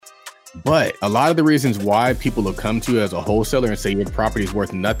But a lot of the reasons why people will come to you as a wholesaler and say your property is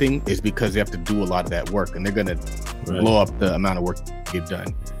worth nothing is because they have to do a lot of that work, and they're going to blow up the amount of work you get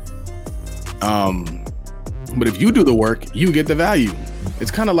done. But if you do the work, you get the value.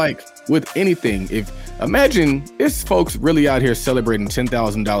 It's kind of like with anything. Imagine it's folks really out here celebrating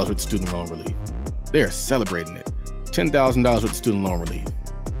 $10,000 with student loan relief. They're celebrating it. $10,000 with student loan relief.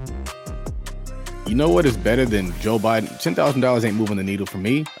 You know what is better than Joe Biden? $10,000 ain't moving the needle for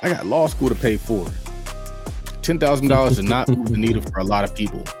me. I got law school to pay for. $10,000 does not move the needle for a lot of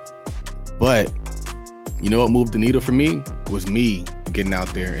people. But you know what moved the needle for me? Was me getting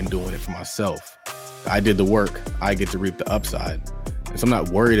out there and doing it for myself. I did the work. I get to reap the upside. And so I'm not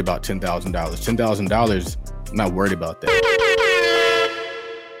worried about $10,000. $10,000, I'm not worried about that.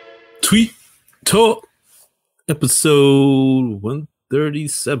 Tweet Talk, episode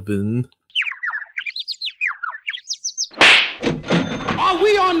 137. Are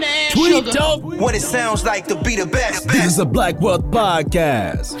we on there? Tweet Talk. What it sounds like to be the best. This is a Black Wealth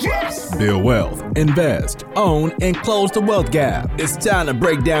Podcast. Yes. Build wealth, invest, own, and close the wealth gap. It's time to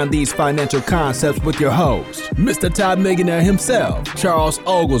break down these financial concepts with your host, Mr. Todd Millionaire himself, Charles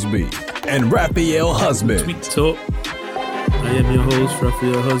Oglesby, and Raphael Husband. Tweet Talk. I am your host,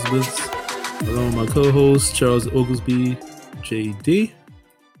 Raphael Husbands, along with my co-host, Charles Oglesby, JD.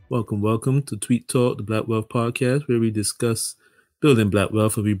 Welcome to Tweet Talk, the Black Wealth Podcast, where we discuss building black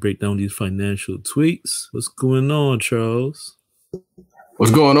wealth and we break down these financial tweaks. What's going on, Charles?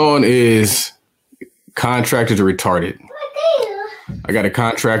 What's going on is contractors are retarded. I got a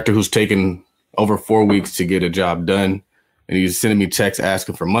contractor who's taken over 4 weeks to get a job done, and he's sending me texts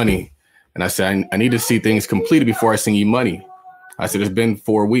asking for money. And I said, I need to see things completed before I send you money. I said, it's been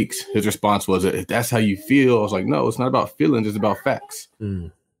 4 weeks. His response was, if that's how you feel. I was like, no, it's not about feelings. It's about facts.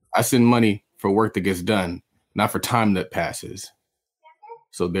 I send money for work that gets done, not for time that passes.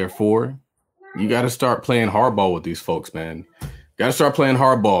 So therefore, you got to start playing hardball with these folks, man. Got to start playing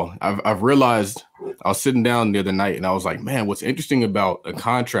hardball. I've realized, I was sitting down the other night and I was like, man, what's interesting about a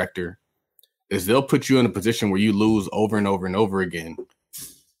contractor is they'll put you in a position where you lose over and over and over again.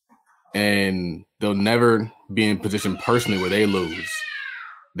 And they'll never be in position personally where they lose.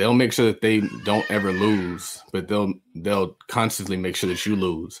 They'll make sure that they don't ever lose, but they'll constantly make sure that you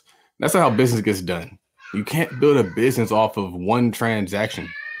lose. That's not how business gets done. You can't build a business off of one transaction.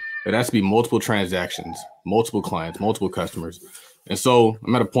 It has to be multiple transactions, multiple clients, multiple customers. And so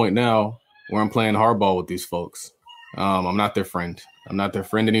I'm at a point now where I'm playing hardball with these folks. I'm not their friend. I'm not their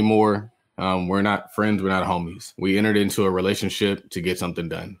friend anymore. We're not friends. We're not homies. We entered into a relationship to get something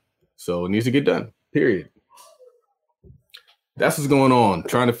done. So it needs to get done, period. That's what's going on.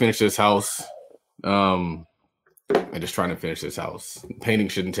 Trying to finish this house. I'm just trying to finish this house. Painting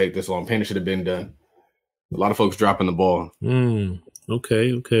shouldn't take this long. Painting should have been done. A lot of folks dropping the ball.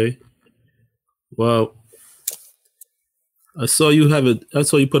 Okay. Well, I saw you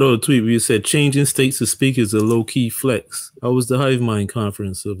put out a tweet where you said changing states to speak is a low-key flex. How was the Hive Mind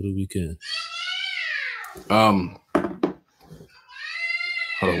conference over the weekend? Hold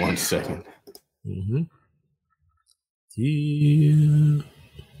on 1 second. Yeah.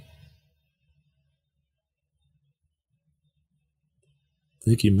 I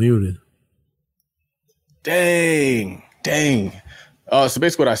think you're muted. Dang. So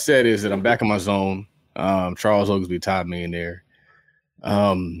basically what I said is that I'm back in my zone. Charles Oglesby, Todd Millionaire.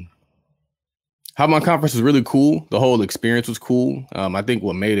 How my conference was really cool. The whole experience was cool. I think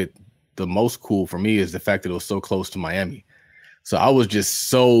what made it the most cool for me is the fact that it was so close to Miami. So I was just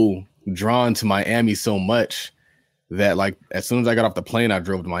so drawn to Miami so much that like as soon as I got off the plane, I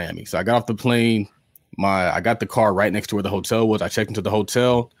drove to Miami. So I got off the plane. I got the car right next to where the hotel was. I checked into the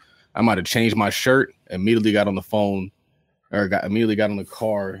hotel. I might have changed my shirt, immediately got on the phone or immediately got on the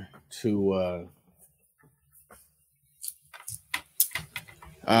car to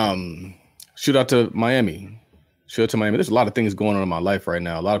shoot out to Miami. There's a lot of things going on in my life right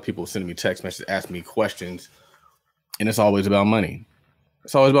now. A lot of people sending me text messages, asking me questions, and it's always about money.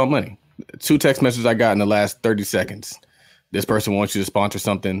 2 text messages I got in the last 30 seconds. This person wants you to sponsor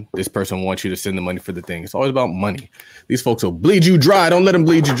something. This person wants you to send the money for the thing. It's always about money. These folks will bleed you dry. Don't let them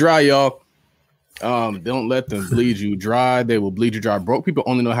bleed you dry, y'all. Don't let them bleed you dry. They will bleed you dry. Broke people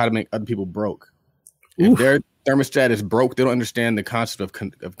only know how to make other people broke. If their thermostat is broke, they don't understand the concept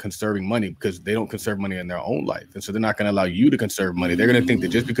of conserving money because they don't conserve money in their own life. And so they're not going to allow you to conserve money. They're going to think that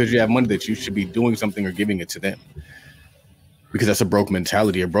just because you have money that you should be doing something or giving it to them. Because that's a broke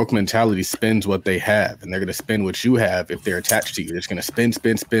mentality. A broke mentality spends what they have, and they're going to spend what you have if they're attached to you. They're just going to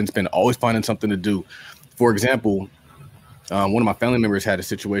spend, always finding something to do. For example, one of my family members had a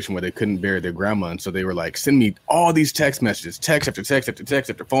situation where they couldn't bury their grandma, and so they were like, send me all these text messages, text after text after text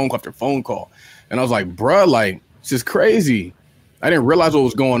after phone call after phone call. And I was like, bruh, like, this is crazy. I didn't realize what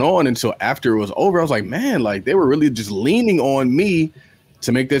was going on until after it was over. I was like, man, like, they were really just leaning on me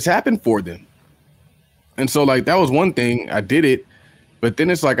to make this happen for them. And so, like, that was one thing. I did it. But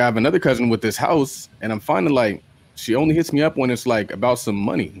then it's like I have another cousin with this house, and I'm finding, like, she only hits me up when it's, like, about some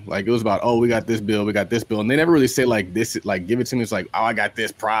money. Like, it was about, oh, we got this bill. And they never really say, like, this, like, give it to me. It's like, oh, I got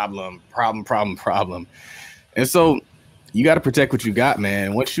this problem. And so you got to protect what you got,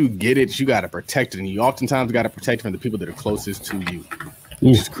 man. Once you get it, you got to protect it. And you oftentimes got to protect from the people that are closest to you,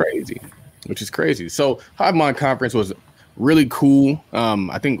 which is crazy. So Hive Mind Conference was really cool.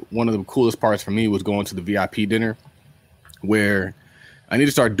 I think one of the coolest parts for me was going to the VIP dinner, where I need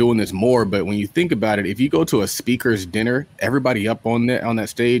to start doing this more. But when you think about it, if you go to a speaker's dinner, everybody up on that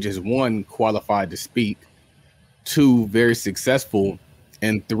stage is, 1, qualified to speak, 2, very successful,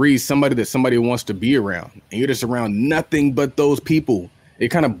 and 3, somebody that somebody wants to be around. And you're just around nothing but those people. It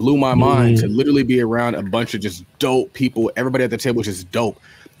kind of blew my mind to literally be around a bunch of just dope people. Everybody at the table is just dope.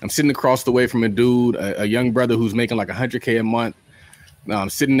 I'm sitting across the way from a dude, a young brother who's making like $100K a month.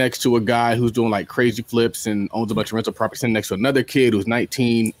 I'm sitting next to a guy who's doing like crazy flips and owns a bunch of rental property. Sitting next to another kid who's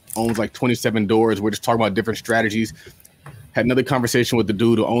 19, owns like 27 doors. We're just talking about different strategies. Had another conversation with the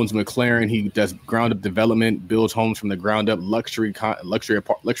dude who owns McLaren. He does ground up development, builds homes from the ground up, luxury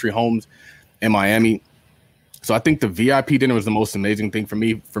homes in Miami. So I think the VIP dinner was the most amazing thing for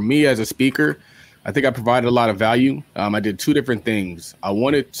me. For me as a speaker, I think I provided a lot of value. I did 2 different things. I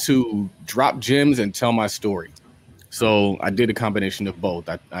wanted to drop gems and tell my story. So I did a combination of both.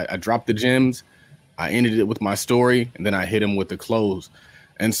 I dropped the gems, I ended it with my story, and then I hit him with the close.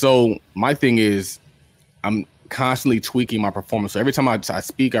 And so my thing is, I'm constantly tweaking my performance. So every time I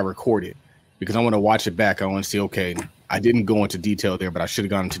speak, I record it because I want to watch it back. I want to see, okay, I didn't go into detail there, but I should have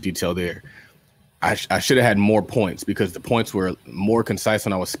gone into detail there. I should have had more points because the points were more concise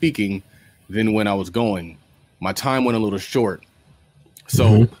when I was speaking than when I was going. My time went a little short.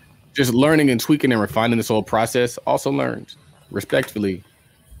 So just learning and tweaking and refining this whole process. Also learned respectfully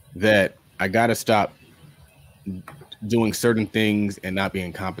that I got to stop doing certain things and not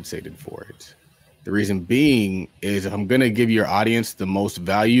being compensated for it. The reason being is if I'm going to give your audience the most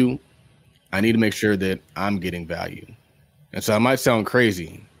value, I need to make sure that I'm getting value. And so I might sound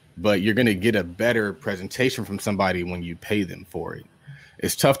crazy, but you're going to get a better presentation from somebody when you pay them for it.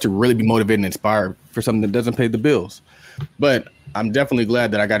 It's tough to really be motivated and inspired for something that doesn't pay the bills. But I'm definitely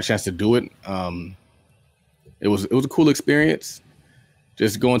glad that I got a chance to do it. It was a cool experience.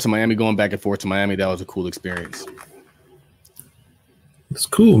 Just going to Miami, going back and forth to Miami, that was a cool experience. That's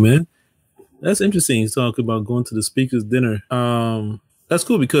cool, man. That's interesting. You talk about going to the speaker's dinner. That's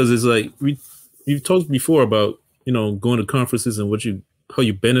cool because it's like we've talked before about, you know, going to conferences and how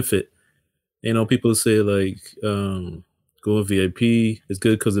you benefit. You know, people say like going VIP is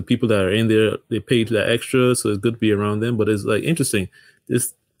good because the people that are in there, they pay that extra, so it's good to be around them. But it's like interesting.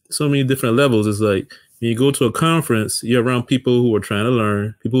 There's so many different levels. It's like when you go to a conference, you're around people who are trying to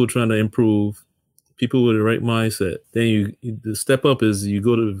learn, people who are trying to improve, people with the right mindset. Then the step up is you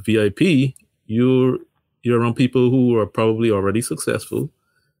go to VIP. You're around people who are probably already successful,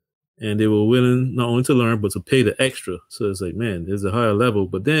 and they were willing not only to learn but to pay the extra. So it's like, man, there's a higher level.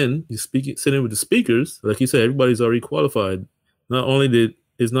 But then you sitting with the speakers, like you said, everybody's already qualified. Not only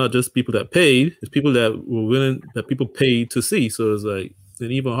it's not just people that paid, it's people that were willing, that people paid to see. So it's like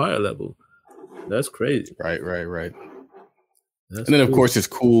an even higher level. That's crazy. Right. And then, of course, it's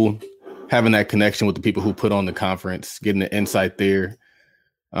cool having that connection with the people who put on the conference, getting the insight there.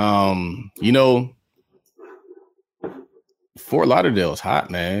 You know, Fort Lauderdale is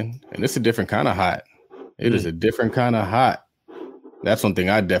hot, man, and it's a different kind of hot. It is a different kind of hot. That's one thing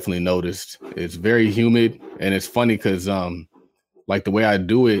I definitely noticed. It's very humid, and it's funny because like the way I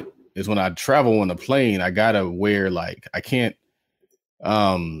do it is when I travel on a plane, I gotta wear like I can't.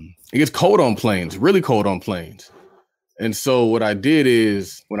 It gets cold on planes, really cold on planes. And so what I did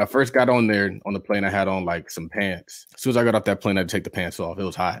is when I first got on there on the plane, I had on like some pants. As soon as I got off that plane, I had to take the pants off. It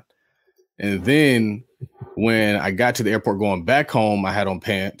was hot. And then when I got to the airport going back home, I had on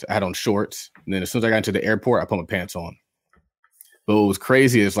pants, I had on shorts. And then as soon as I got into the airport, I put my pants on. But what was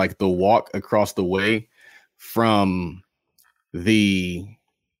crazy is like the walk across the way from the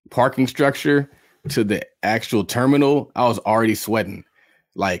parking structure to the actual terminal, I was already sweating.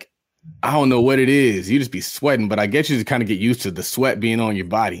 Like, I don't know what it is. You just be sweating, but I guess you just kind of get used to the sweat being on your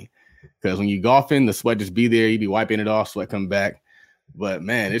body. Because when you golfing, the sweat just be there. You be wiping it off, sweat come back. But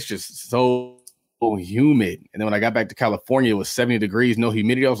man, it's just so humid. And then when I got back to California, it was 70 degrees, no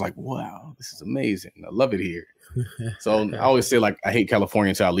humidity. I was like, wow, this is amazing. I love it here. So I always say, like, I hate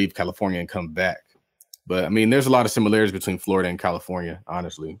California until I leave California and come back. But I mean, there's a lot of similarities between Florida and California,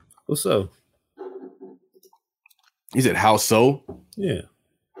 honestly. What's up? He said, how so? Yeah.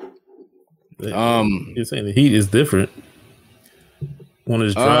 You're saying the heat is different. One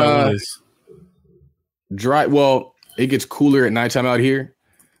is dry, one is dry. Well, it gets cooler at nighttime out here.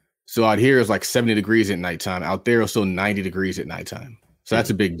 So out here it's like 70 degrees at nighttime. Out there it's still 90 degrees at nighttime. So that's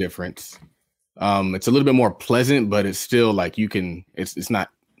a big difference. It's a little bit more pleasant, but it's still like it's not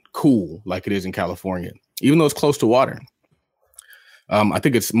cool like it is in California, even though it's close to water. I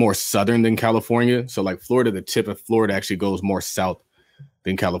think it's more southern than California. So like Florida, the tip of Florida actually goes more south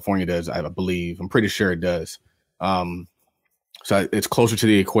than California does, I believe. I'm pretty sure it does. So it's closer to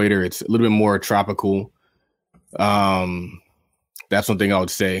the equator. It's a little bit more tropical. That's one thing I would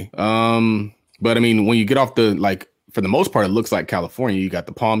say. But I mean, when you get off for the most part, it looks like California. You got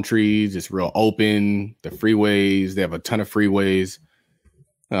the palm trees. It's real open. The freeways. They have a ton of freeways,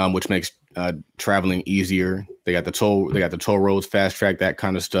 which makes traveling easier. They got the toll roads, fast track, that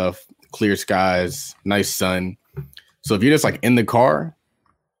kind of stuff. Clear skies, nice sun. So if you're just like in the car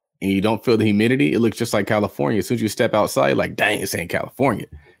and you don't feel the humidity, it looks just like California. As soon as you step outside, like, dang, it's ain't California.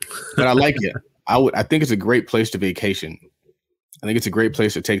 But I like it. I think it's a great place to vacation. I think it's a great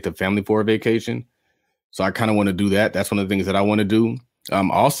place to take the family for a vacation. So I kind of want to do that. That's one of the things that I want to do.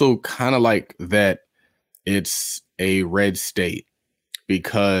 Also kind of like that it's a red state,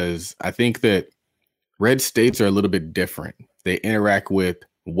 because I think that red states are a little bit different. They interact with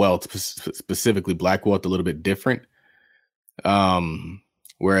wealth, specifically Black wealth, a little bit different.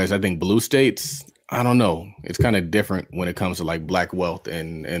 Whereas I think blue states, I don't know, it's kind of different when it comes to like Black wealth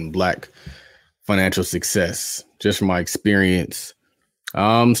and Black financial success, just from my experience.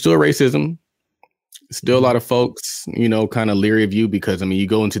 Still racism, still a lot of folks, kind of leery of you because, I mean, you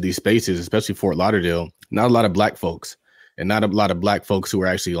go into these spaces, especially Fort Lauderdale, not a lot of Black folks and not a lot of Black folks who are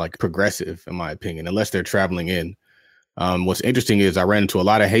actually like progressive, in my opinion, unless they're traveling in. What's interesting is I ran into a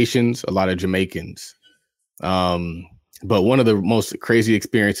lot of Haitians, a lot of Jamaicans. But one of the most crazy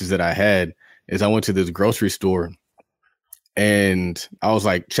experiences that I had is I went to this grocery store and I was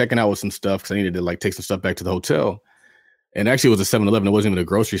like checking out with some stuff because I needed to like take some stuff back to the hotel. And actually it was a 7-Eleven. It wasn't even a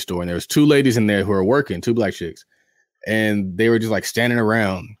grocery store. And there was 2 ladies in there who were working, 2 Black chicks. And they were just like standing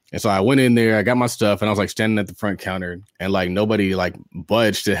around. And so I went in there, I got my stuff, and I was like standing at the front counter and like nobody like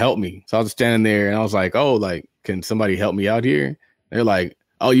budged to help me. So I was standing there and I was like, oh, like, can somebody help me out here? They're like,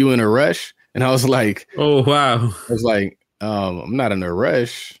 oh, you in a rush? And I was like, oh, wow. I was like, I'm not in a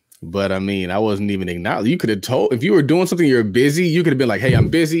rush, but I mean, I wasn't even acknowledged. You could have told, if you were doing something, you're busy, you could have been like, hey, I'm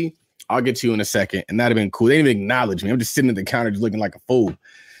busy. I'll get to you in a second. And that'd have been cool. They didn't even acknowledge me. I'm just sitting at the counter just looking like a fool.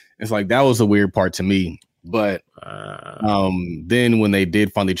 It's like, that was the weird part to me. But then when they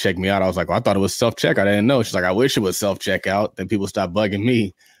did finally check me out, I was like, well, I thought it was self-check. I didn't know. She's like, I wish it was self-checkout. Then people stopped bugging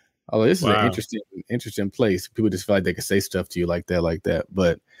me. Oh, this is an interesting place. People just feel like they could say stuff to you like that.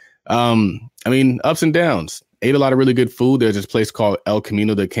 But I mean, ups and downs. Ate a lot of really good food. There's this place called El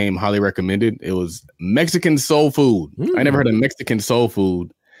Camino that came highly recommended. It was Mexican soul food. I never heard of Mexican soul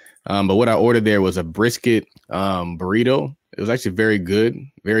food. But what I ordered there was a brisket burrito. It was actually very good.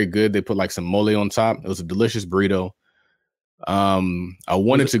 Very good. They put like some mole on top. It was a delicious burrito. I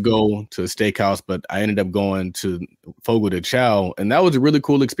wanted to go to a steakhouse, but I ended up going to Fogo de Chao, and that was a really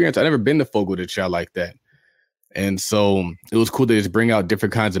cool experience. I'd never been to Fogo de Chao like that. And so it was cool. They just bring out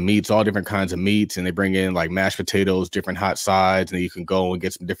different kinds of meats, all different kinds of meats, and they bring in like mashed potatoes, different hot sides, and then you can go and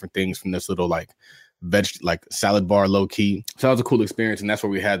get some different things from this little like salad bar, low key. So that was a cool experience, and that's where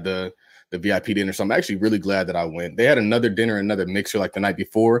we had the VIP dinner. So I'm actually really glad that I went. They had another dinner, another mixer like the night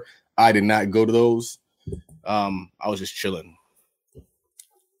before. I did not go to those. I was just chilling,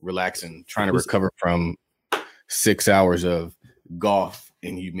 relaxing, trying to recover from 6 hours of golf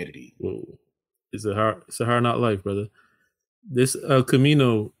and humidity. Whoa. It's a hard knock life, brother. This El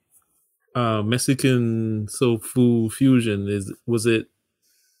Camino Mexican soul food fusion, was it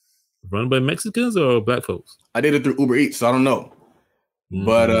run by Mexicans or Black folks? I did it through Uber Eats, so I don't know. Mm-hmm.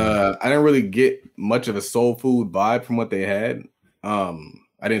 But I didn't really get much of a soul food vibe from what they had.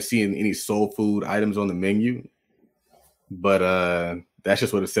 I didn't see any soul food items on the menu, but that's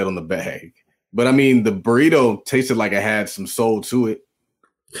just what it said on the bag. But I mean, the burrito tasted like it had some soul to it.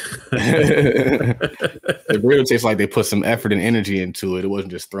 The burrito tastes like they put some effort and energy into it. It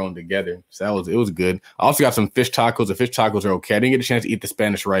wasn't just thrown together. So it was good. I also got some fish tacos. The fish tacos are okay. I didn't get a chance to eat the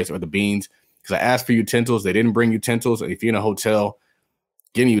Spanish rice or the beans because I asked for utensils. They didn't bring utensils. If you're in a hotel,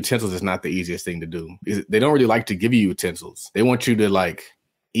 getting utensils is not the easiest thing to do. They don't really like to give you utensils. They want you to like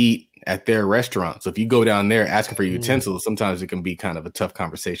eat at their restaurant. So if you go down there asking for utensils, sometimes it can be kind of a tough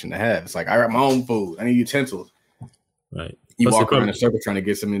conversation to have. It's like, I got my own food. I need utensils. Right. You walk around in a circle trying to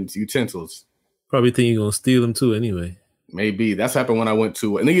get some utensils. Probably think you're going to steal them too anyway. Maybe. That's happened when I went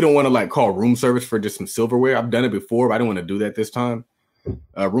to, and then you don't want to like call room service for just some silverware. I've done it before, but I didn't want to do that this time.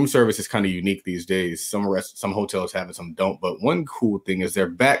 Room service is kind of unique these days. Some hotels have it, some don't. But one cool thing is they're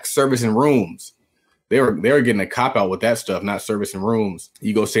back servicing rooms. They were getting a cop out with that stuff, not servicing rooms.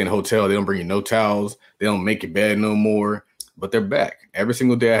 You go stay in a hotel, they don't bring you no towels, they don't make your bed no more. But they're back. Every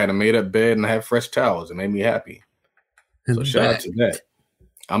single day I had a made up bed and I had fresh towels. It made me happy. So shout out to that.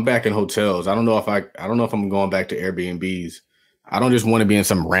 I'm back in hotels. I don't know if I'm going back to Airbnbs. I don't just want to be in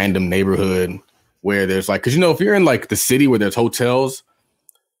some random neighborhood where there's like, because if you're in like the city where there's hotels,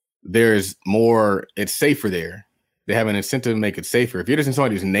 there's more, it's safer there. They have an incentive to make it safer. If you're just in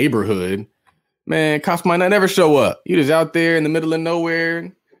somebody's neighborhood, man, cops might not ever show up. You're just out there in the middle of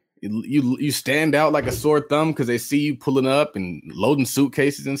nowhere. You stand out like a sore thumb because they see you pulling up and loading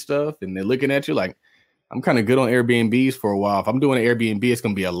suitcases and stuff, and they're looking at you like, I'm kind of good on Airbnbs for a while. If I'm doing an Airbnb, it's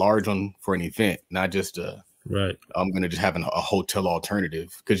going to be a large one for an event, not just right. I'm going to just have a hotel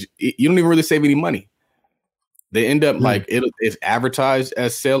alternative because you don't even really save any money. They end up like it's advertised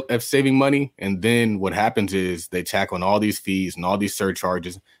as saving money. And then what happens is they tack on all these fees and all these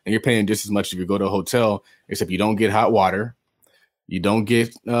surcharges, and you're paying just as much if you go to a hotel, except you don't get hot water. You don't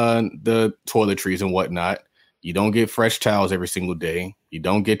get the toiletries and whatnot. You don't get fresh towels every single day. You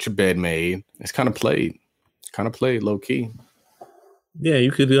don't get your bed made. It's kind of played low key. Yeah,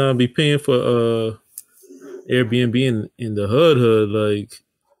 you could be paying for Airbnb in the hood. Like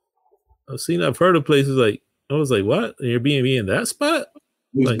I've heard of places like, I was like, what? Airbnb in that spot?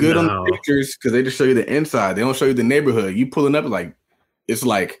 It's like, good on the pictures because they just show you the inside. They don't show you the neighborhood. You pulling up like it's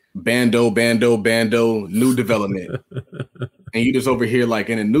like bando, new development. And you just over here like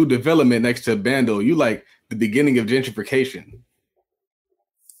in a new development next to bando. You like the beginning of gentrification.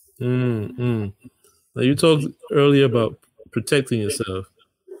 Now you talked earlier about protecting yourself.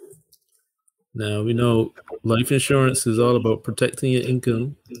 Now we know life insurance is all about protecting your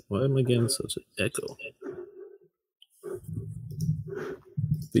income. Why am I getting such an echo?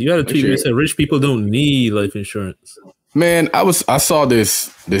 But you got to tweet me said rich people don't need life insurance. Man, I saw this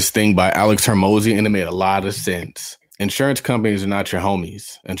thing by Alex Hermosi and it made a lot of sense. Insurance companies are not your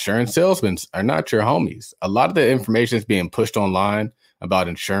homies. Insurance salesmen are not your homies. A lot of the information is being pushed online about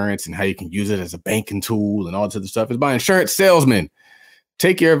insurance and how you can use it as a banking tool and all this other stuff is by insurance salesmen.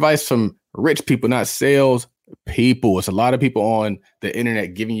 Take your advice from rich people, not sales people. It's a lot of people on the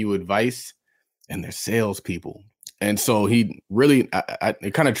internet giving you advice and they're salespeople. And so he really,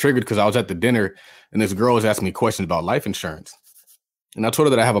 it kind of triggered because I was at the dinner and this girl was asking me questions about life insurance. And I told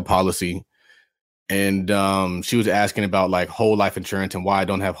her that I have a policy. And she was asking about like whole life insurance and why I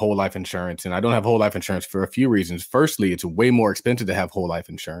don't have whole life insurance. And I don't have whole life insurance for a few reasons. Firstly, it's way more expensive to have whole life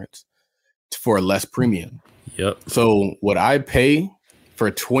insurance for a less premium. Yep. So what I pay for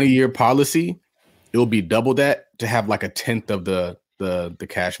a 20-year policy, it will be double that to have like a tenth of the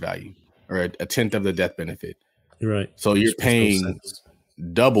cash value or a tenth of the death benefit. Right. So you're paying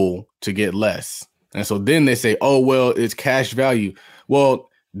double to get less. And so then they say, oh, well, it's cash value. Well,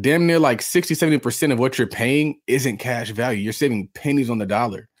 damn near like 60-70% of what you're paying isn't cash value. You're saving pennies on the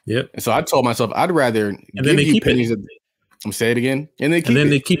dollar. Yep. And so I told myself I'd rather give you pennies. I'm say it again. And they keep it.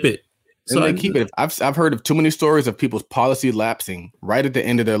 They keep it. So they keep it. I've heard of too many stories of people's policy lapsing right at the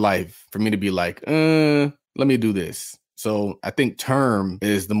end of their life for me to be like, let me do this. So I think term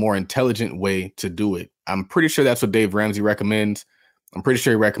is the more intelligent way to do it. I'm pretty sure that's what Dave Ramsey recommends. I'm pretty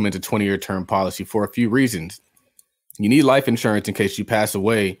sure he recommends a 20-year term policy for a few reasons. You need life insurance in case you pass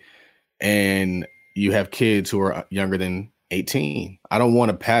away and you have kids who are younger than 18. I don't want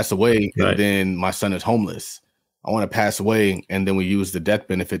to pass away and then my son is homeless. I want to pass away and then we use the death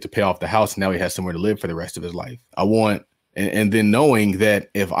benefit to pay off the house. Now he has somewhere to live for the rest of his life. I want, and then knowing that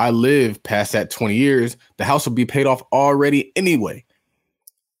if I live past that 20 years, the house will be paid off already anyway.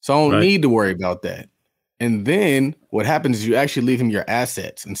 So I don't need to worry about that. And then what happens is you actually leave him your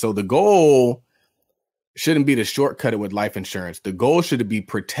assets. And so the goal shouldn't be to shortcut it with life insurance. The goal should be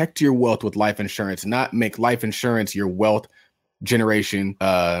protect your wealth with life insurance, not make life insurance your wealth generation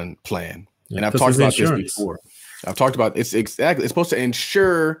plan. Yeah, and I've talked about this before. I've talked about it's supposed to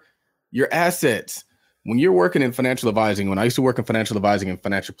ensure your assets. When you're working in financial advising, when I used to work in financial advising and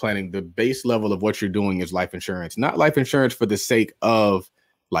financial planning, the base level of what you're doing is life insurance, not life insurance for the sake of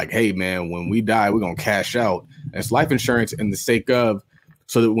like, hey, man, when we die, we're going to cash out. And it's life insurance in the sake of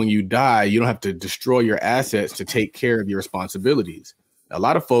so that when you die, you don't have to destroy your assets to take care of your responsibilities. A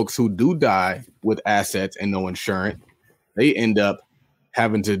lot of folks who do die with assets and no insurance, they end up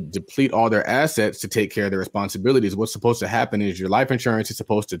having to deplete all their assets to take care of their responsibilities. What's supposed to happen is your life insurance is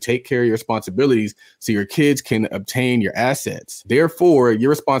supposed to take care of your responsibilities so your kids can obtain your assets. Therefore, your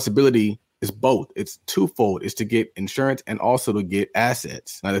responsibility is both. It's twofold. It's to get insurance and also to get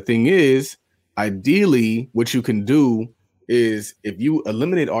assets. Now, the thing is, ideally, what you can do is if you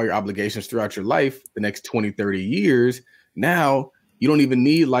eliminate all your obligations throughout your life, the next 20, 30 years, now you don't even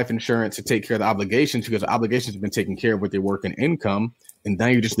need life insurance to take care of the obligations because the obligations have been taken care of with your work and income. And now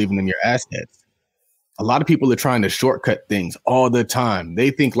you're just leaving them your assets. A lot of people are trying to shortcut things all the time. They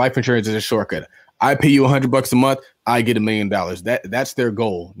think life insurance is a shortcut. I pay you $100 a month, I get $1 million. That's their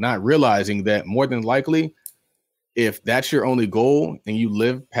goal, not realizing that more than likely, if that's your only goal and you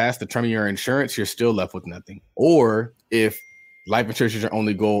live past the term of your insurance, you're still left with nothing. Or if life insurance is your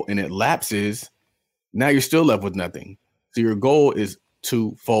only goal and it lapses, now you're still left with nothing. So your goal is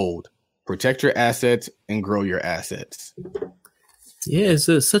twofold: protect your assets and grow your assets. Yeah, it's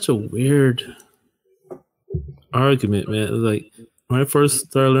such a weird argument, man. Like when I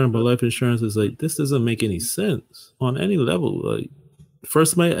first started learning about life insurance, it's like this doesn't make any sense on any level. Like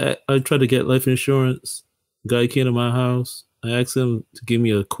first, I tried to get life insurance. Guy came to my house. I asked him to give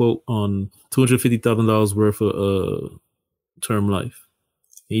me a quote on $250,000 worth of term life.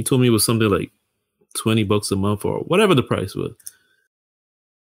 And he told me it was something like $20 a month or whatever the price was.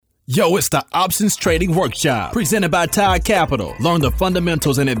 Yo, it's the Options Trading Workshop, presented by Tide Capital. Learn the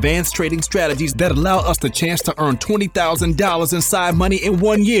fundamentals and advanced trading strategies that allow us the chance to earn $20,000 in side money in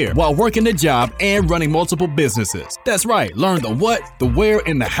 1 year while working a job and running multiple businesses. That's right, learn the what, the where,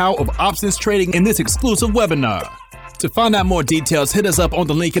 and the how of options trading in this exclusive webinar. To find out more details, hit us up on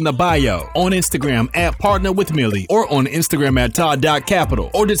the link in the bio, on Instagram at Partner with Millie, or on Instagram at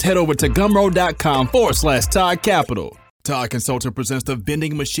Todd.Capital, or just head over to Gumroad.com/Todd Capital. Todd Consulting presents the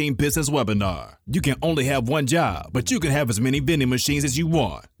Vending Machine Business Webinar. You can only have one job, but you can have as many vending machines as you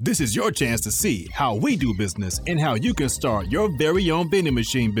want. This is your chance to see how we do business and how you can start your very own vending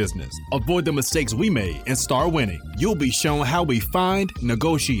machine business. Avoid the mistakes we made and start winning. You'll be shown how we find,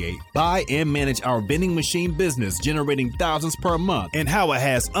 negotiate, buy, and manage our vending machine business, generating thousands per month, and how it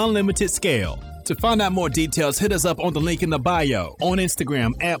has unlimited scale. To find out more details, hit us up on the link in the bio, on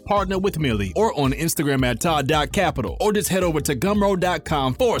Instagram at Partner with Millie, or on Instagram at Todd.Capital, or just head over to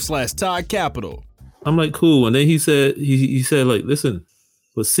Gumroad.com/Todd Capital. I'm like, cool. And then he said, like, listen,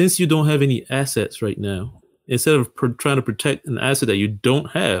 but since you don't have any assets right now, instead of trying to protect an asset that you don't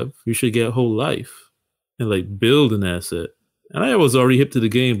have, you should get whole life and like build an asset. And I was already hip to the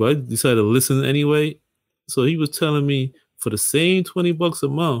game, but I decided to listen anyway. So he was telling me, for the same $20 a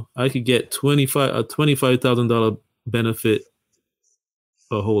month, I could get a $25,000 benefit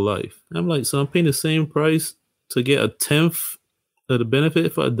a whole life. And I'm like, so I'm paying the same price to get a 10th of the benefit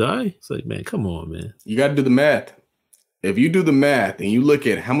if I die? It's like, man, come on, man. You got to do the math. If you do the math and you look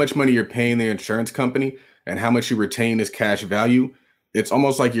at how much money you're paying the insurance company and how much you retain as cash value, it's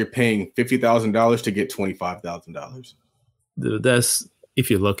almost like you're paying $50,000 to get $25,000. That's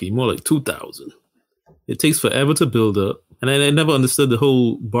if you're lucky, more like $2,000. It takes forever to build up. And I never understood the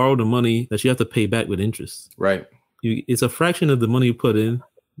whole borrow the money that you have to pay back with interest. Right. It's a fraction of the money you put in.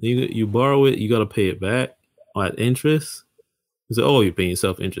 You borrow it, you got to pay it back at interest. It's like, oh, you're paying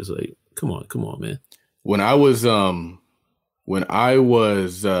yourself interest. Like, come on, man. When I was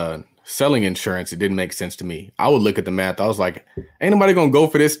selling insurance, it didn't make sense to me. I would look at the math. I was like, ain't nobody gonna go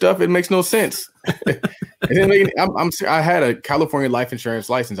for this stuff. It makes no sense. I had a California life insurance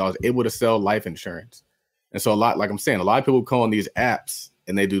license. I was able to sell life insurance. And so a lot of people come on these apps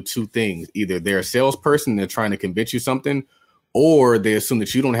and they do two things. Either they're a salesperson, they're trying to convince you something, or they assume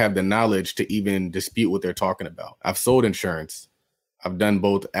that you don't have the knowledge to even dispute what they're talking about. I've sold insurance. I've done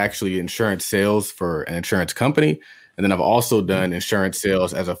both actually insurance sales for an insurance company. And then I've also done insurance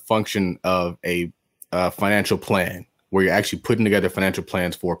sales as a function of a financial plan where you're actually putting together financial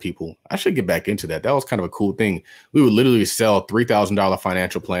plans for people. I should get back into that. That was kind of a cool thing. We would literally sell $3,000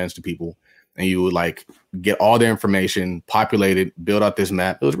 financial plans to people. And you would like get all the information, populate it, build out this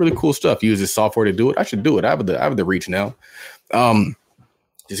map. It was really cool stuff. Use this software to do it. I should do it. I have the reach now.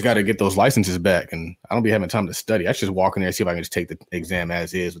 Just got to get those licenses back. And I don't be having time to study. I should just walk in there and see if I can just take the exam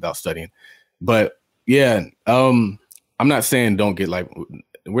as is without studying. But yeah, I'm not saying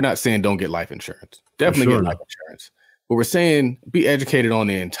we're not saying don't get life insurance. Definitely get life insurance. But we're saying be educated on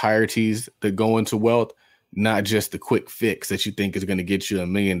the entireties that go into wealth, not just the quick fix that you think is going to get you $1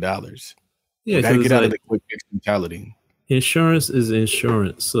 million. Yeah, you got to get out of the quick fix mentality. Insurance is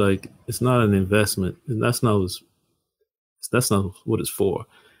insurance. Like, it's not an investment, and that's not what it's for.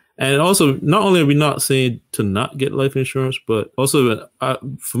 And also, not only are we not saying to not get life insurance, but also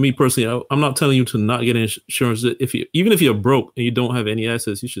for me personally, I'm not telling you to not get insurance. Even if you're broke and you don't have any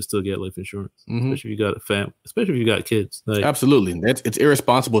assets, you should still get life insurance, especially if you got a family, especially if you got kids. Like, absolutely. It's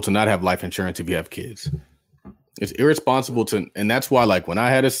irresponsible to not have life insurance if you have kids. It's irresponsible and that's why, like, when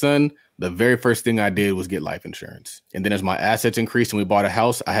I had a son, the very first thing I did was get life insurance. And then as my assets increased and we bought a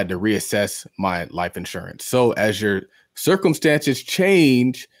house, I had to reassess my life insurance. So as your circumstances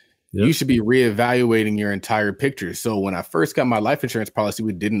change, you should be reevaluating your entire picture. So when I first got my life insurance policy,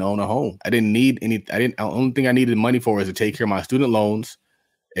 we didn't own a home. The only thing I needed money for was to take care of my student loans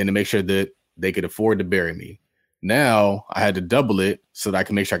and to make sure that they could afford to bury me. Now I had to double it so that I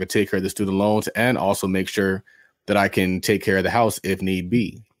can make sure I could take care of the student loans and also make sure that I can take care of the house if need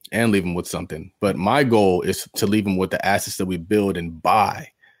be and leave them with something. But my goal is to leave them with the assets that we build and buy,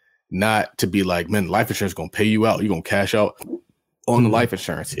 not to be like, man, life insurance is going to pay you out. You're going to cash out on the life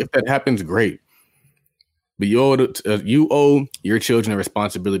insurance. If that happens, great. But you owe your children a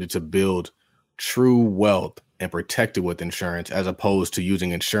responsibility to build true wealth and protect it with insurance, as opposed to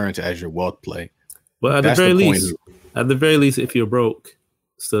using insurance as your wealth play. But at the very least, if you're broke,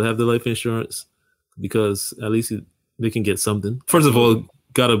 still have the life insurance, because at least they can get something. First of all,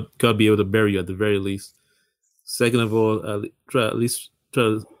 gotta be able to bury you at the very least. Second of all, try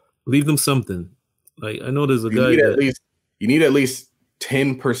to leave them something. Like, I know there's a guy that you need at least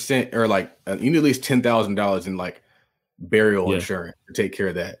 10% or like you need at least $10,000 in like burial insurance to take care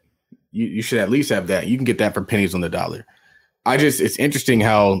of that. You should at least have that. You can get that for pennies on the dollar. It's interesting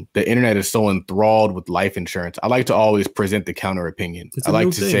how the internet is so enthralled with life insurance. I like to always present the counter opinion. I like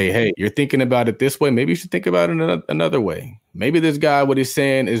to say, hey, you're thinking about it this way. Maybe you should think about it another way. Maybe this guy, what he's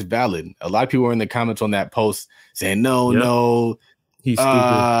saying is valid. A lot of people were in the comments on that post saying, no, he's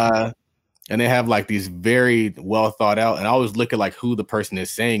stupid. And they have like these very well thought out. And I always look at like who the person is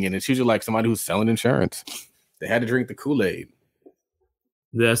saying. And it's usually like somebody who's selling insurance. They had to drink the Kool-Aid.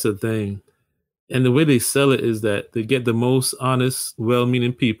 That's the thing. And the way they sell it is that they get the most honest,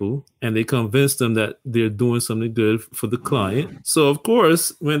 well-meaning people, and they convince them that they're doing something good for the client. So of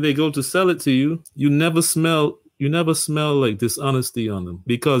course, when they go to sell it to you, you never smell like dishonesty on them,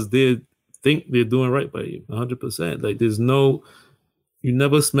 because they think they're doing right by you 100%. Like, you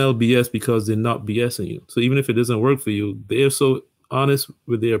never smell BS because they're not BSing you. So even if it doesn't work for you, they're so honest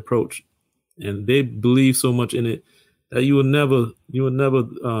with their approach, and they believe so much in it that you will never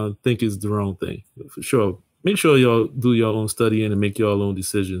think it's the wrong thing. For sure. Make sure y'all do your own studying and make your own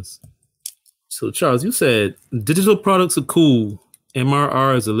decisions. So Charles, you said digital products are cool.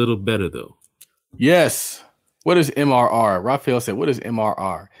 MRR is a little better though. Yes. What is MRR? Raphael said, what is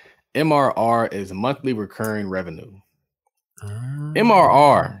MRR? MRR is monthly recurring revenue.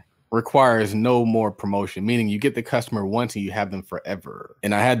 MRR requires no more promotion, meaning you get the customer once and you have them forever.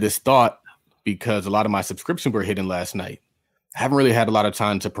 And I had this thought because a lot of my subscriptions were hitting last night. I haven't really had a lot of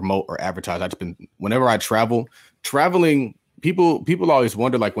time to promote or advertise. Whenever I traveling, people always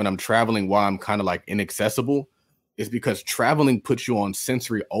wonder, like, when I'm traveling, why I'm kind of like inaccessible. Is because traveling puts you on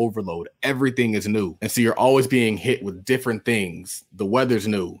sensory overload. Everything is new. And so you're always being hit with different things. The weather's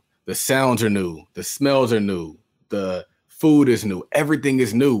new. The sounds are new. The smells are new. The food is new. Everything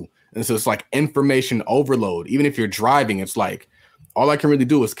is new. And so it's like information overload. Even if you're driving, it's like, all I can really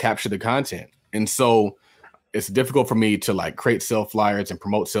do is capture the content. And so it's difficult for me to like create sale flyers and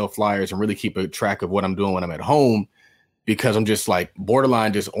promote sale flyers and really keep a track of what I'm doing when I'm at home, because I'm just like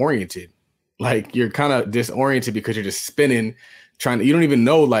borderline disoriented. Like, you're kind of disoriented because you're just spinning, you don't even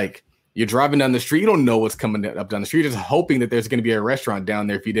know, like, you're driving down the street. You don't know what's coming up down the street. You're just hoping that there's going to be a restaurant down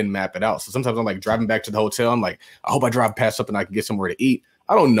there if you didn't map it out. So sometimes I'm like driving back to the hotel. I'm like, I hope I drive past something I can get somewhere to eat.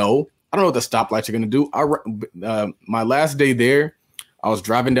 I don't know. I don't know what the stoplights are going to do. My last day there, I was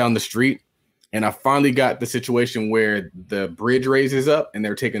driving down the street and I finally got the situation where the bridge raises up and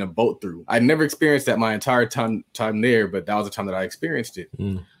they're taking a boat through. I'd never experienced that my entire time there, but that was the time that I experienced it.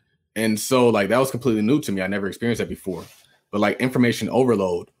 And so like, that was completely new to me. I never experienced that before. But like, information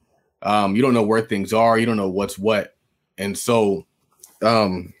overload, you don't know where things are. You don't know what's what. And so,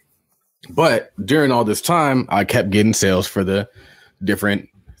 but during all this time, I kept getting sales for the different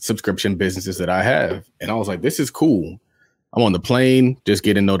subscription businesses that I have. And I was like, this is cool. I'm on the plane, just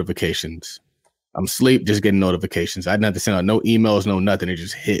getting notifications. I'm asleep, just getting notifications. I didn't have to send out no emails, no nothing. It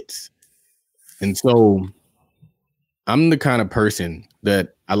just hits. And so I'm the kind of person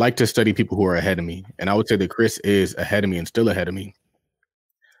that I like to study people who are ahead of me. And I would say that Chris is ahead of me and still ahead of me.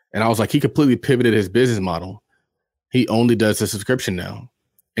 And I was like, he completely pivoted his business model. He only does a subscription now.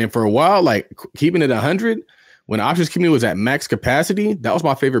 And for a while, like keeping it 100 When Options Community was at max capacity, that was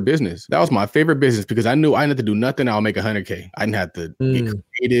my favorite business. That was my favorite business because I knew I didn't have to do nothing. I'll make 100K. I didn't have to get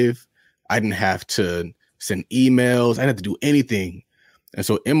creative. I didn't have to send emails. I didn't have to do anything. And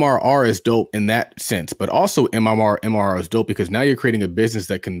so MRR is dope in that sense, but also MRR is dope because now you're creating a business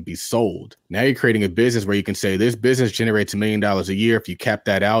that can be sold. Now you're creating a business where you can say this business generates $1 million a year. If you cap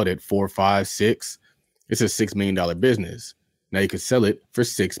that out at 4, 5, 6, it's a $6 million business. Now you can sell it for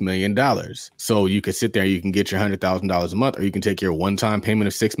 $6 million. So you can sit there, you can get your $100,000 a month, or you can take your one-time payment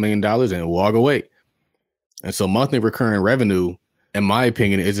of $6 million and walk away. And so monthly recurring revenue, in my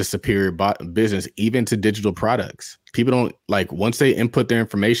opinion, is a superior business, even to digital products. People don't like, once they input their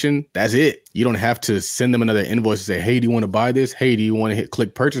information, that's it. You don't have to send them another invoice and say, hey, do you want to buy this? Hey, do you want to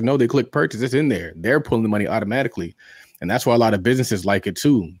click purchase? No, they click purchase. It's in there. They're pulling the money automatically. And that's why a lot of businesses like it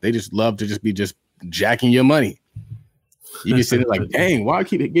too. They just love to just be jacking your money. You be sitting like, dang, why I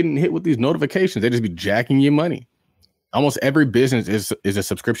keep getting hit with these notifications? They just be jacking your money. Almost every business is a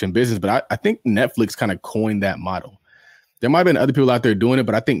subscription business, but I think Netflix kind of coined that model. There might have been other people out there doing it,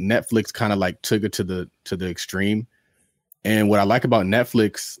 but I think Netflix kind of like took it to the extreme. And what I like about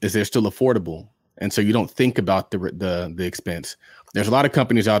Netflix is they're still affordable. And so you don't think about the expense. There's a lot of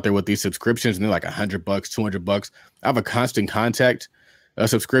companies out there with these subscriptions and they're like $100, $200. I have a Constant Contact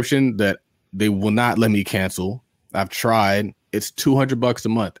subscription that they will not let me cancel. I've tried. It's $200 a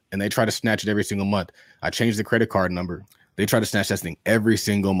month and they try to snatch it every single month. I changed the credit card number. They try to snatch that thing every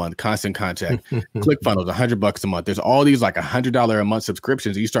single month. Constant Contact, ClickFunnels, $100 a month. There's all these like $100 a month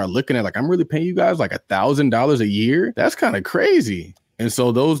subscriptions. And you start looking at like, I'm really paying you guys like $1,000 a year. That's kind of crazy. And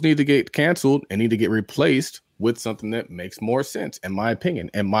so those need to get canceled and need to get replaced with something that makes more sense, in my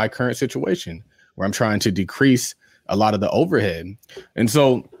opinion, in my current situation, where I'm trying to decrease a lot of the overhead. And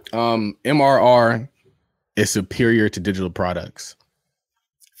so MRR is superior to digital products.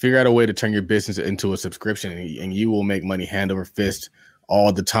 Figure out a way to turn your business into a subscription and you will make money hand over fist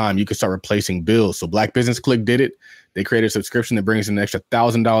all the time. You can start replacing bills. So Black Business Click did it. They created a subscription that brings in an extra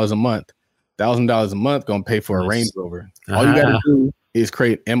 $1,000 a month. $1,000 a month going to pay for a Range Rover. All you got to do is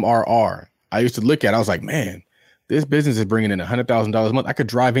create MRR. I used to look at it. I was like, man, this business is bringing in $100,000 a month. I could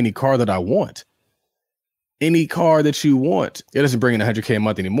drive any car that I want. Any car that you want. It doesn't bring in $100K a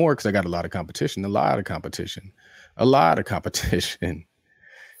month anymore because I got a lot of competition.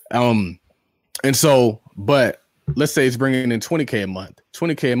 And so, but let's say it's bringing in $20K a month.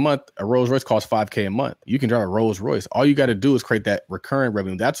 $20K a month, a Rolls Royce costs $5K a month. You can drive a Rolls Royce. All you got to do is create that recurring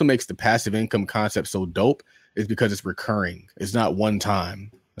revenue. That's what makes the passive income concept so dope, is because it's recurring. It's not one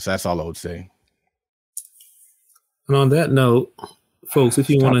time. So that's all I would say. And on that note, folks,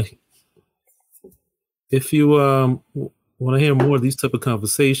 if you want to hear more of these type of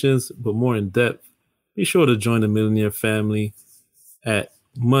conversations, but more in depth, be sure to join the Millionaire family at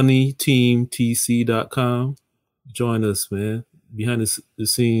moneyteamtc.com. Join us, man. Behind the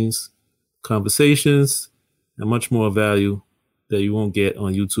scenes conversations and much more value that you won't get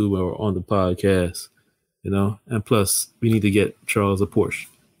on YouTube or on the podcast, you know. And plus, we need to get Charles a Porsche.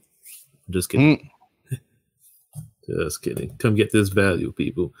 Just kidding. Just kidding. Come get this value,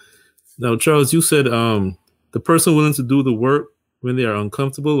 people. Now, Charles, you said the person willing to do the work when they are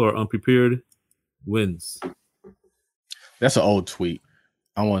uncomfortable or unprepared wins. That's an old tweet.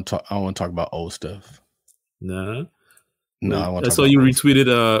 I want to talk about old stuff. Nah. No, I saw you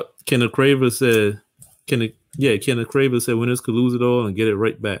retweeted. Kenneth Craver said, Kenneth Craver said, winners could lose it all and get it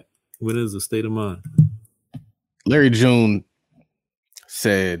right back. Winners a state of mind. Larry June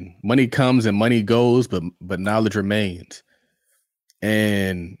said, money comes and money goes, but knowledge remains.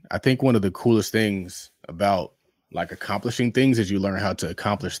 And I think one of the coolest things about like accomplishing things is you learn how to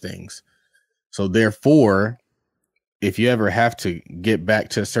accomplish things. So therefore, if you ever have to get back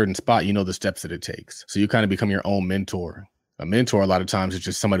to a certain spot, you know the steps that it takes. So you kind of become your own mentor. A mentor, a lot of times, is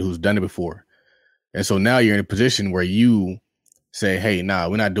just somebody who's done it before. And so now you're in a position where you say, hey, nah,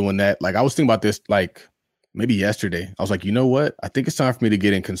 we're not doing that. Like I was thinking about this like maybe yesterday. I was like, you know what? I think it's time for me to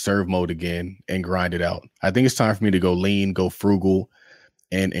get in conserve mode again and grind it out. I think it's time for me to go lean, go frugal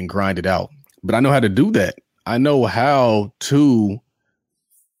and grind it out. But I know how to do that. I know how to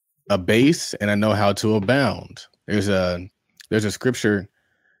abase and I know how to abound. There's a scripture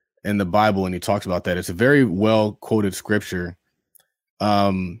in the Bible and he talks about that. It's a very well quoted scripture. But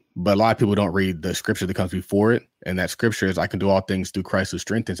a lot of people don't read the scripture that comes before it. And that scripture is, I can do all things through Christ who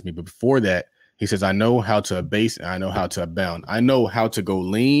strengthens me. But before that, he says, I know how to abase and I know how to abound. I know how to go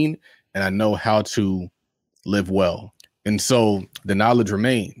lean and I know how to live well. And so the knowledge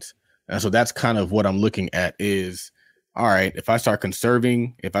remains. And so that's kind of what I'm looking at is, all right, if I start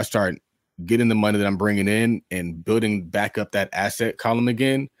conserving, if I start getting the money that I'm bringing in and building back up that asset column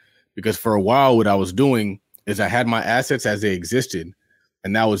again, because for a while, what I was doing is I had my assets as they existed,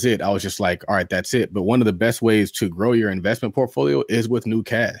 and that was it. I was just like, all right, that's it. But one of the best ways to grow your investment portfolio is with new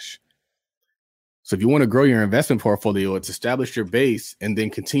cash. So if you want to grow your investment portfolio, it's establish your base and then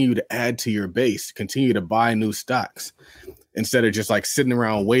continue to add to your base, continue to buy new stocks instead of just like sitting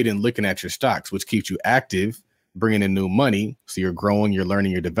around waiting, looking at your stocks, which keeps you active, bringing in new money. So you're growing, you're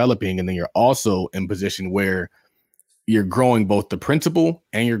learning, you're developing, and then you're also in position where you're growing both the principal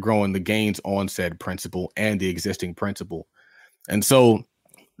and you're growing the gains on said principal and the existing principal. And so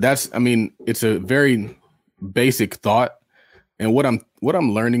it's a very basic thought. And what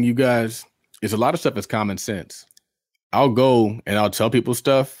I'm learning, you guys, is a lot of stuff is common sense. I'll go and I'll tell people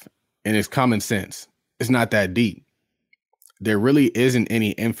stuff and it's common sense. It's not that deep. There really isn't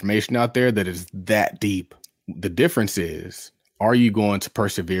any information out there that is that deep. The difference is, are you going to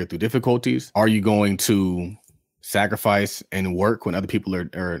persevere through difficulties? Are you going to sacrifice and work when other people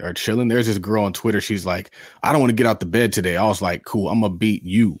are chilling? There's this girl on Twitter. She's like, I don't want to get out the bed today. I was like, cool, I'm going to beat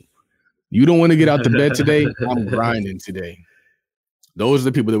you. You don't want to get out the bed today? I'm grinding today. Those are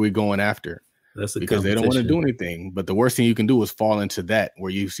the people that we're going after. That's because they don't want to do anything. But the worst thing you can do is fall into that,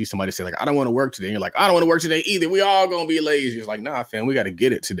 where you see somebody say like, I don't want to work today. And you're like, I don't want to work today either. We all going to be lazy. It's like, nah, fam, we got to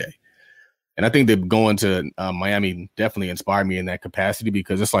get it today. And I think that going to Miami definitely inspired me in that capacity,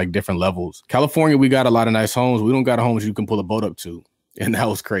 because it's like different levels. California, we got a lot of nice homes. We don't got homes you can pull a boat up to. And that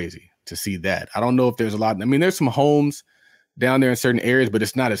was crazy to see that. I don't know if there's a lot. I mean, there's some homes down there in certain areas, but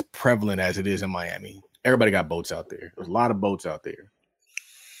it's not as prevalent as it is in Miami. Everybody got boats out there. There's a lot of boats out there.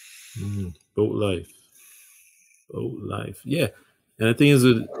 Boat life. Yeah. And the thing is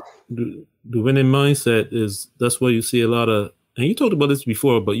that the winning mindset that's why you see a lot of, and you talked about this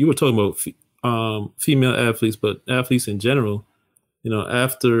before, but you were talking about female athletes, but athletes in general,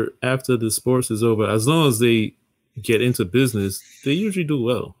 after the sports is over, as long as they get into business, they usually do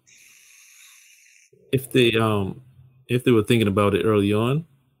well. If they were thinking about it early on,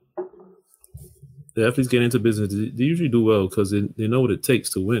 the athletes get into business, they usually do well because they know what it takes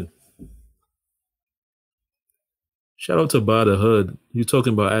to win. Shout out to Buy the Hood. You're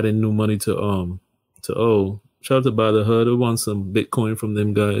talking about adding new money to O. Shout out to Buy the Hood. I want some Bitcoin from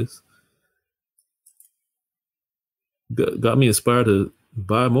them guys. Got me inspired to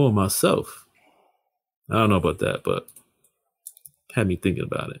buy more myself. I don't know about that, but had me thinking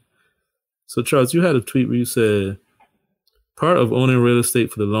about it. So Charles, you had a tweet where you said, part of owning real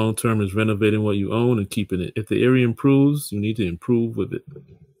estate for the long term is renovating what you own and keeping it. If the area improves, you need to improve with it.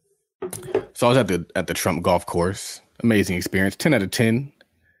 So I was at the Trump golf course. Amazing experience. 10 out of 10.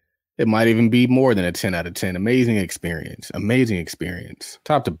 It might even be more than a 10 out of 10. Amazing experience.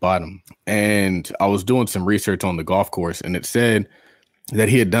 Top to bottom. And I was doing some research on the golf course, and it said that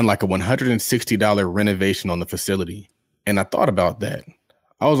he had done like a $160 renovation on the facility. And I thought about that.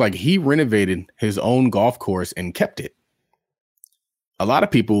 I was like, he renovated his own golf course and kept it. A lot of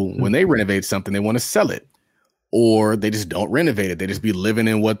people, when they renovate something, they want to sell it, or they just don't renovate it. They just be living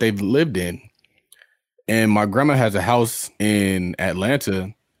in what they've lived in. And my grandma has a house in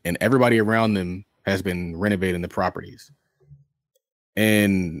Atlanta, and everybody around them has been renovating the properties.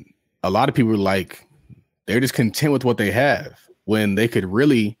 And a lot of people are like, they're just content with what they have, when they could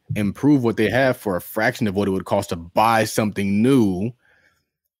really improve what they have for a fraction of what it would cost to buy something new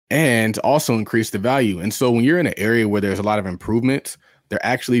and also increase the value. And so when you're in an area where there's a lot of improvements, they're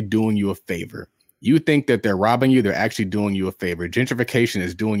actually doing you a favor. You think that they're robbing you, they're actually doing you a favor. Gentrification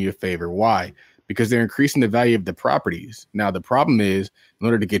is doing you a favor. Why? Because they're increasing the value of the properties. Now, the problem is, in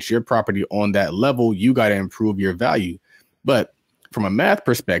order to get your property on that level, you got to improve your value. But from a math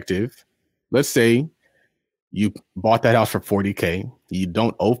perspective, let's say you bought that house for $40K. You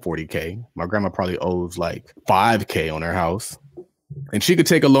don't owe $40K. My grandma probably owes like $5K on her house. And she could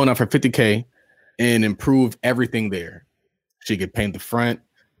take a loan out for $50K and improve everything there. She could paint the front.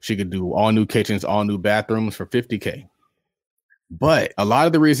 She could do all new kitchens, all new bathrooms for $50K. But a lot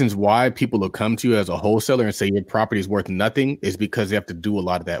of the reasons why people will come to you as a wholesaler and say your property is worth nothing is because they have to do a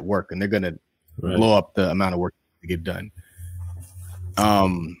lot of that work, and they're going to blow up the amount of work to get done.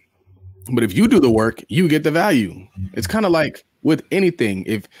 But if you do the work, you get the value. It's kind of like with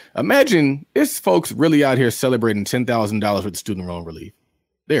anything. Imagine it's folks really out here celebrating $10,000 with student loan relief.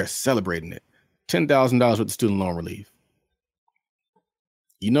 They're celebrating it. $10,000 with student loan relief.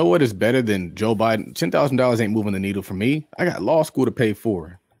 You know what is better than Joe Biden? $10,000 ain't moving the needle for me. I got law school to pay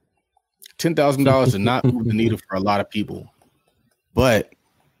for. $10,000 does not move the needle for a lot of people. But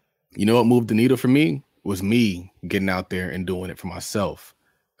you know what moved the needle for me? Was me getting out there and doing it for myself.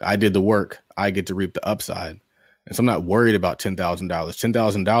 I did the work. I get to reap the upside. And so I'm not worried about $10,000.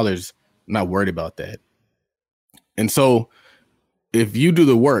 $10,000, I'm not worried about that. And so if you do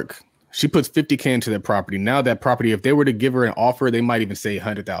the work, She puts $50K into their property. Now that property, if they were to give her an offer, they might even say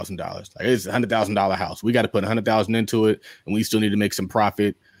 $100,000. Like, it's a $100,000 house. We got to put $100,000 into it, and we still need to make some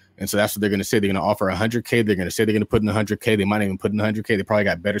profit. And so that's what they're going to say. They're going to offer $100K. They're going to say they're going to put in $100K. They might even put in $100K. They probably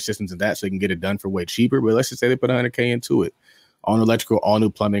got better systems than that, so they can get it done for way cheaper. But let's just say they put $100K into it. All new electrical, all new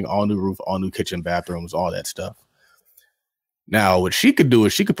plumbing, all new roof, all new kitchen, bathrooms, all that stuff. Now, what she could do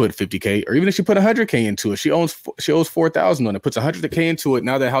is she could put $50K, or even if she put $100K into it, she owes $4,000 on it, puts $100K into it.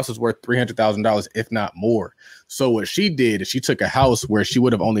 Now that house is worth $300,000, if not more. So what she did is she took a house where she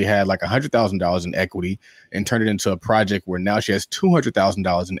would have only had like $100,000 in equity and turned it into a project where now she has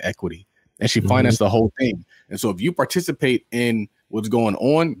 $200,000 in equity, and she financed the whole thing. And so if you participate in what's going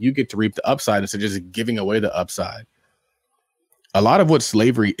on, you get to reap the upside instead of just giving away the upside. A lot of what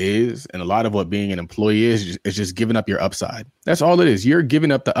slavery is, and a lot of what being an employee is just giving up your upside. That's all it is. You're giving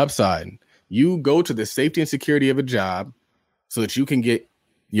up the upside. You go to the safety and security of a job so that you can get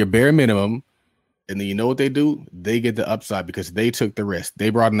your bare minimum. And then you know what they do? They get the upside because they took the risk. They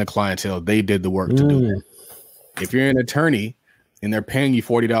brought in the clientele. They did the work to do it. If you're an attorney and they're paying you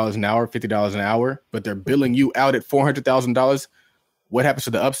 $40 an hour, $50 an hour, but they're billing you out at $400,000, what happens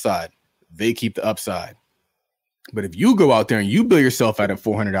to the upside? They keep the upside. But if you go out there and you bill yourself out at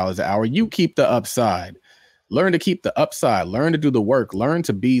 $400 an hour, you keep the upside. Learn to keep the upside. Learn to do the work. Learn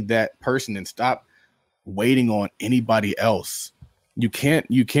to be that person and stop waiting on anybody else. You can't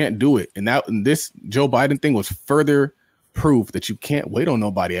do it. And this Joe Biden thing was further proof that you can't wait on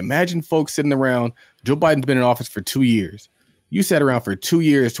nobody. Imagine folks sitting around. Joe Biden's been in office for 2 years. You sat around for 2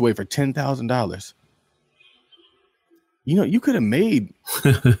 years to wait for $10,000. You know, you could have made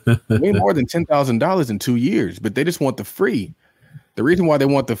way more than $10,000 in 2 years, but they just want the free. The reason why they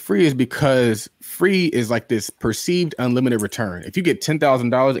want the free is because free is like this perceived unlimited return. If you get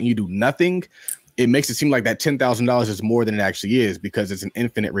 $10,000 and you do nothing, it makes it seem like that $10,000 is more than it actually is because it's an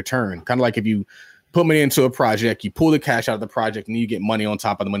infinite return. Kind of like if you put money into a project, you pull the cash out of the project and you get money on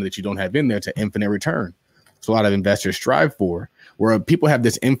top of the money that you don't have in there. It's an infinite return. So a lot of investors strive for, where people have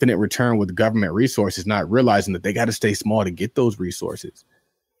this infinite return with government resources, not realizing that they got to stay small to get those resources.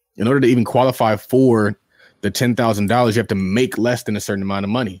 In order to even qualify for the $10,000, you have to make less than a certain amount of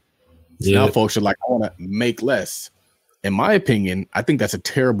money. So now folks are like, I want to make less. In my opinion, I think that's a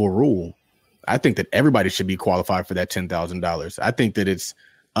terrible rule. I think that everybody should be qualified for that $10,000. I think that it's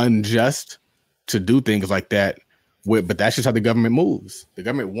unjust to do things like that. But that's just how the government moves. The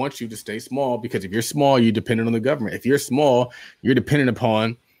government wants you to stay small because if you're small, you're dependent on the government. If you're small, you're dependent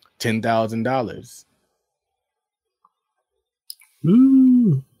upon $10,000.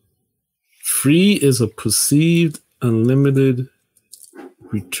 Free is a perceived unlimited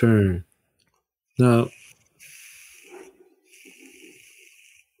return. Now,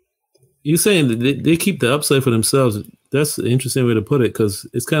 you're saying that they keep the upside for themselves. That's an interesting way to put it because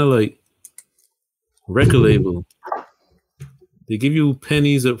it's kind of like record label. They give you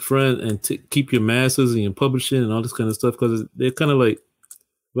pennies up front and keep your masters and your publishing and all this kind of stuff because they're kind of like,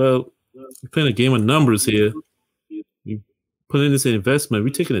 well, we're playing a game of numbers here. You put in this investment, we're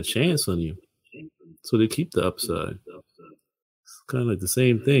taking a chance on you. So they keep the upside. It's kind of like the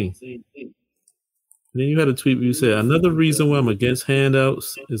same thing. And then you had a tweet where you said, another reason why I'm against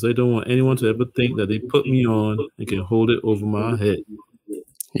handouts is I don't want anyone to ever think that they put me on and can hold it over my head.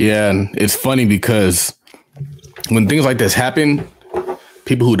 Yeah, and it's funny because when things like this happen,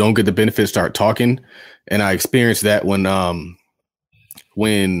 people who don't get the benefits start talking. And I experienced that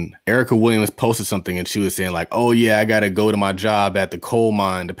when Erica Williams posted something and she was saying like, oh yeah, I got to go to my job at the coal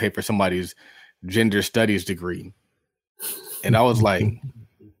mine to pay for somebody's gender studies degree. And I was like,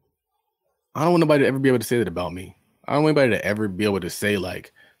 I don't want nobody to ever be able to say that about me. I don't want anybody to ever be able to say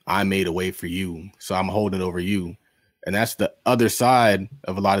like, I made a way for you, so I'm holding it over you. And that's the other side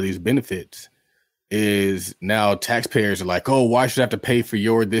of a lot of these benefits. Is now taxpayers are like, oh, why should I have to pay for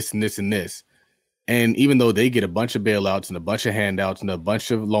your this and this and this? And even though they get a bunch of bailouts and a bunch of handouts and a bunch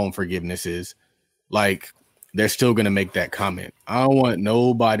of loan forgivenesses, like they're still going to make that comment. I don't want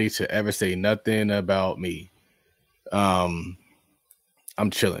nobody to ever say nothing about me. I'm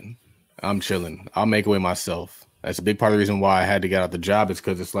chilling. I'll make away myself. That's a big part of the reason why I had to get out the job is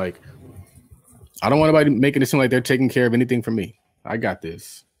because it's like, I don't want anybody making it seem like they're taking care of anything for me. I got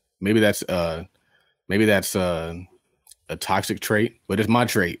this. Maybe that's a toxic trait, but it's my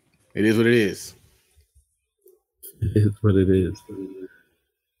trait. It is what it is. It is what it is.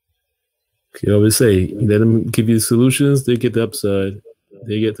 You always say, let them give you solutions, they get the upside.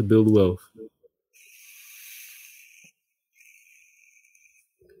 They get to build wealth.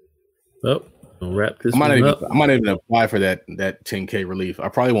 Well, I'll wrap this I might one not up. even apply for that 10K relief. I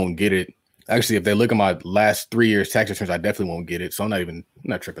probably won't get it Actually, if they look at my last 3 years tax returns, I definitely won't get it. So I'm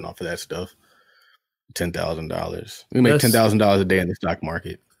not tripping off of that stuff. $10,000. We make $10,000 a day in the stock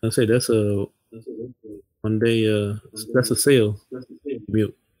market. I say that's a 1 day. That's a sale.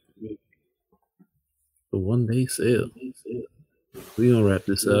 Mute. A 1 day sale. We gonna wrap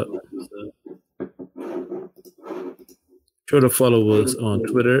this up. Sure to follow us on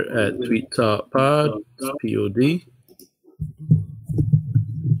Twitter at TweetTalkPod, POD.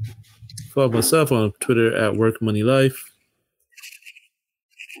 Follow myself on Twitter at WorkMoneyLife.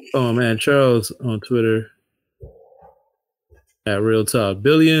 Follow my man Charles on Twitter at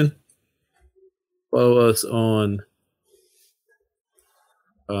RealTalkBillion. Follow us on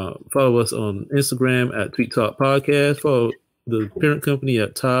Instagram at TweetTalkPodcast. Follow the parent company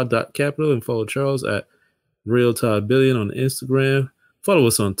at Todd.Capital and follow Charles at RealTalkBillion on Instagram. Follow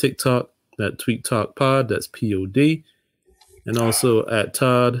us on TikTok at TweetTalkPod, that's POD, and also at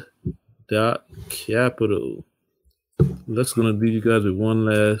Todd.Capital. That's going to leave you guys with one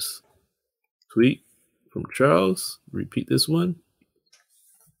last tweet from Charles. Repeat this one.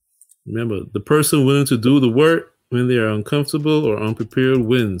 Remember, the person willing to do the work when they are uncomfortable or unprepared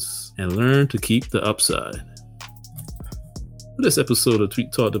wins, and learn to keep the upside. For this episode of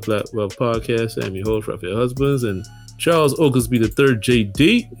Tweet Talk, the Black Wealth Podcast, I'm your host, Raphael Husbands, and Charles Oglesby III,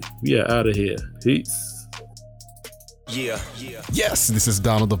 JD. We are out of here. Peace. Yes, this is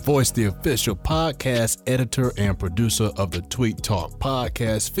Donald the Voice, the official podcast editor and producer of the Tweet Talk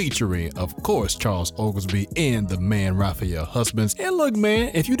podcast, featuring, of course, Charles Oglesby and the man Raphael Husbands. And look,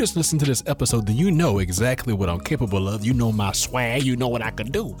 man, if you just listen to this episode, then you know exactly what I'm capable of. You know my swag. You know what I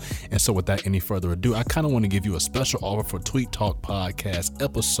can do. And so without any further ado, I kind of want to give you a special offer for Tweet Talk podcast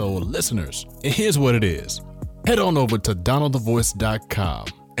episode listeners. And here's what it is. Head on over to DonaldTheVoice.com.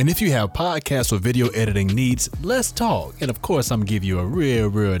 And if you have podcast or video editing needs, let's talk. And of course, I'm going to give you a real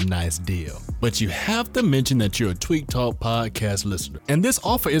nice deal. But you have to mention that you're a Tweet Talk podcast listener. And this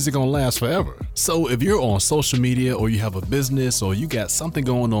offer isn't going to last forever. So if you're on social media or you have a business or you got something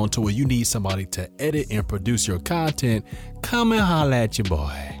going on to where you need somebody to edit and produce your content, come and holla at your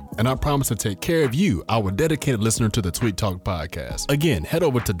boy. And I promise to take care of you, our dedicated listener to the Tweet Talk podcast. Again, head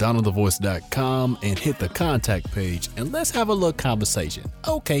over to DonaldTheVoice.com and hit the contact page and let's have a little conversation.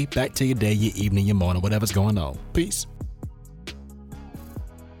 Okay, back to your day, your evening, your morning, whatever's going on. Peace.